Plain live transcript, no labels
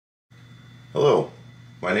Hello,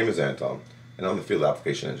 my name is Anton, and I'm the Field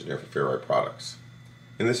Application Engineer for Fair-Rite products.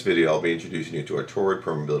 In this video, I'll be introducing you to our Toroid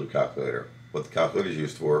Permeability Calculator, what the calculator is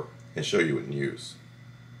used for, and show you it in use.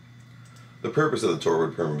 The purpose of the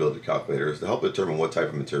Toroid Permeability Calculator is to help determine what type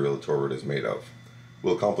of material the toroid is made of.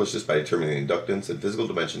 We'll accomplish this by determining the inductance and physical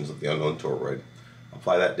dimensions of the unknown toroid,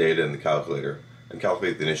 apply that data in the calculator, and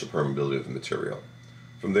calculate the initial permeability of the material.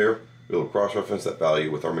 From there, we will cross-reference that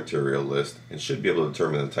value with our material list and should be able to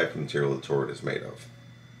determine the type of material the toroid is made of.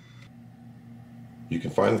 You can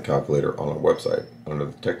find the calculator on our website under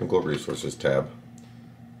the Technical Resources tab,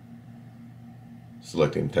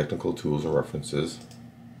 selecting Technical Tools and References,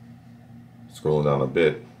 scrolling down a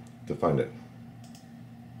bit to find it.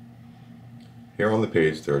 Here on the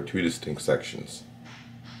page there are two distinct sections.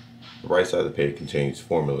 The right side of the page contains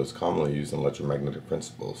formulas commonly used in electromagnetic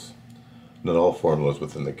principles. Not all formulas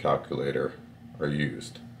within the calculator are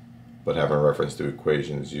used, but having a reference to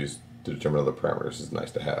equations used to determine other parameters is nice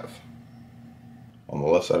to have. On the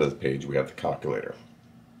left side of the page we have the calculator.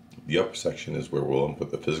 The upper section is where we'll input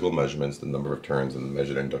the physical measurements, the number of turns, and the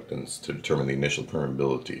measured inductance to determine the initial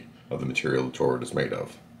permeability of the material the toroid is made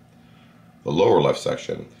of. The lower left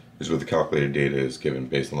section is where the calculated data is given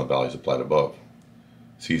based on the values applied above.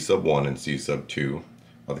 C sub 1 and C sub 2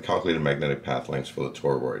 are the calculated magnetic path lengths for the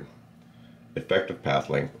toroid. Effective path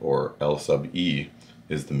length, or L sub E,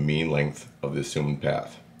 is the mean length of the assumed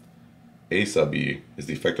path. A sub E is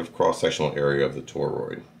the effective cross-sectional area of the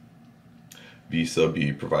toroid. V sub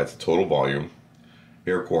E provides the total volume.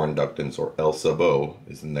 Air core inductance, or L sub O,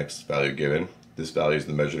 is the next value given. This value is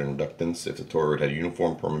the measured inductance if the toroid had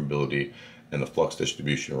uniform permeability and the flux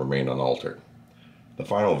distribution remained unaltered. The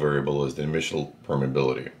final variable is the initial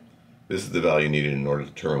permeability. This is the value needed in order to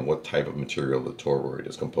determine what type of material the toroid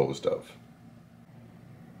is composed of.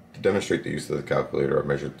 To demonstrate the use of the calculator, I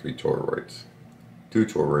measured 3 toroids. 2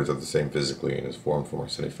 toroids are the same physically and is formed from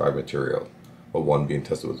arsenic material, while one being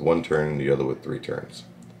tested with 1 turn and the other with 3 turns.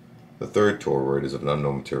 The third toroid is of an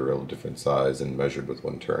unknown material of different size and measured with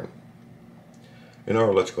 1 turn. In our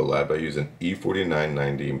electrical lab, I use an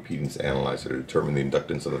E4990 impedance analyzer to determine the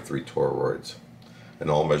inductance of the 3 toroids,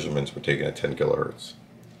 and all measurements were taken at 10 kHz.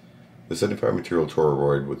 The 75 material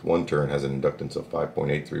toroid with 1 turn has an inductance of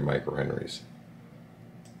 5.83 microhenries.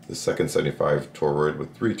 The second 75 toroid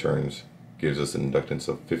with 3 turns gives us an inductance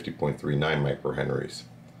of 50.39 microhenries,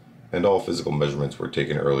 and all physical measurements were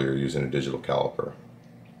taken earlier using a digital caliper.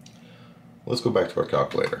 Let's go back to our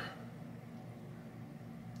calculator.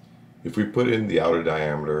 If we put in the outer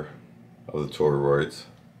diameter of the toroids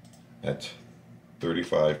at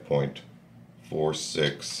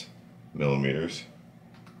 35.46 millimeters,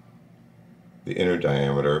 the inner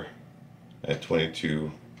diameter at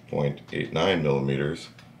 22.89 millimeters,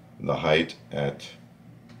 and the height at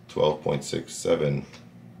 12.67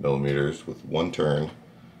 millimeters with 1 turn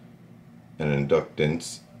and an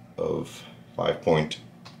inductance of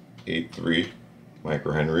 5.83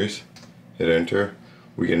 microhenries, hit enter,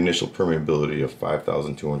 we get initial permeability of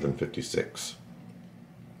 5,256.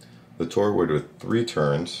 The toroid with 3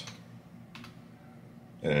 turns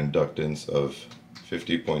and an inductance of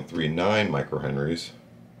 50.39 microhenries,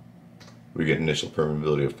 we get initial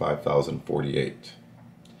permeability of 5,048.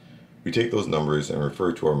 We take those numbers and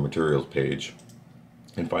refer to our materials page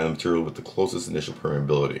and find the material with the closest initial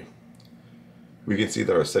permeability. We can see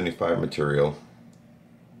that our 75 material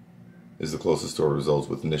is the closest to our results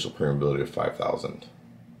with initial permeability of 5,000.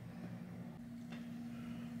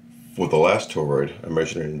 For the last toroid, I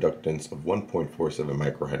measured an inductance of 1.47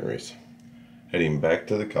 microhenries. Heading back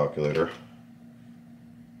to the calculator,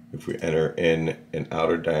 if we enter in an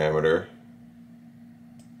outer diameter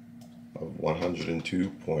of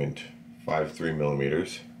 102.53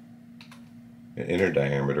 millimeters, an inner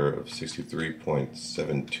diameter of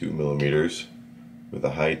 63.72 millimeters, with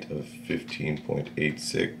a height of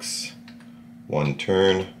 15.86, 1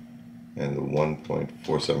 turn, and the 1.47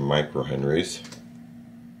 microhenries,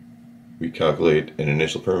 we calculate an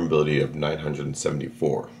initial permeability of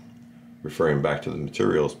 974. Referring back to the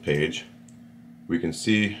materials page, we can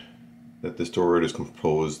see that this toroid is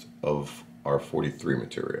composed of our 43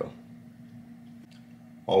 material.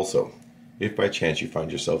 Also, if by chance you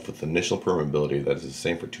find yourself with initial permeability that is the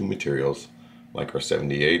same for 2 materials, like our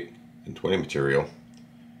 78 and 20 material,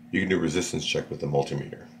 you can do a resistance check with the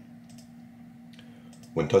multimeter.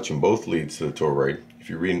 When touching both leads to the toroid, if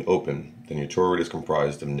you read an open, then your toroid is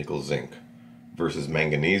comprised of nickel zinc, versus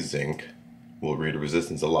manganese zinc will read a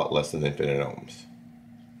resistance a lot less than infinite ohms.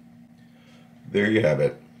 There you have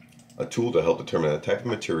it, a tool to help determine the type of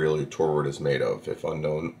material your toroid is made of, if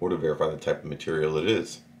unknown, or to verify the type of material it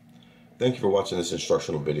is. Thank you for watching this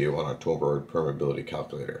instructional video on our toroid permeability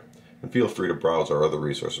calculator. and feel free to browse our other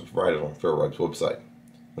resources provided on Fair-Rite's website.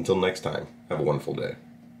 Until next time, have a wonderful day.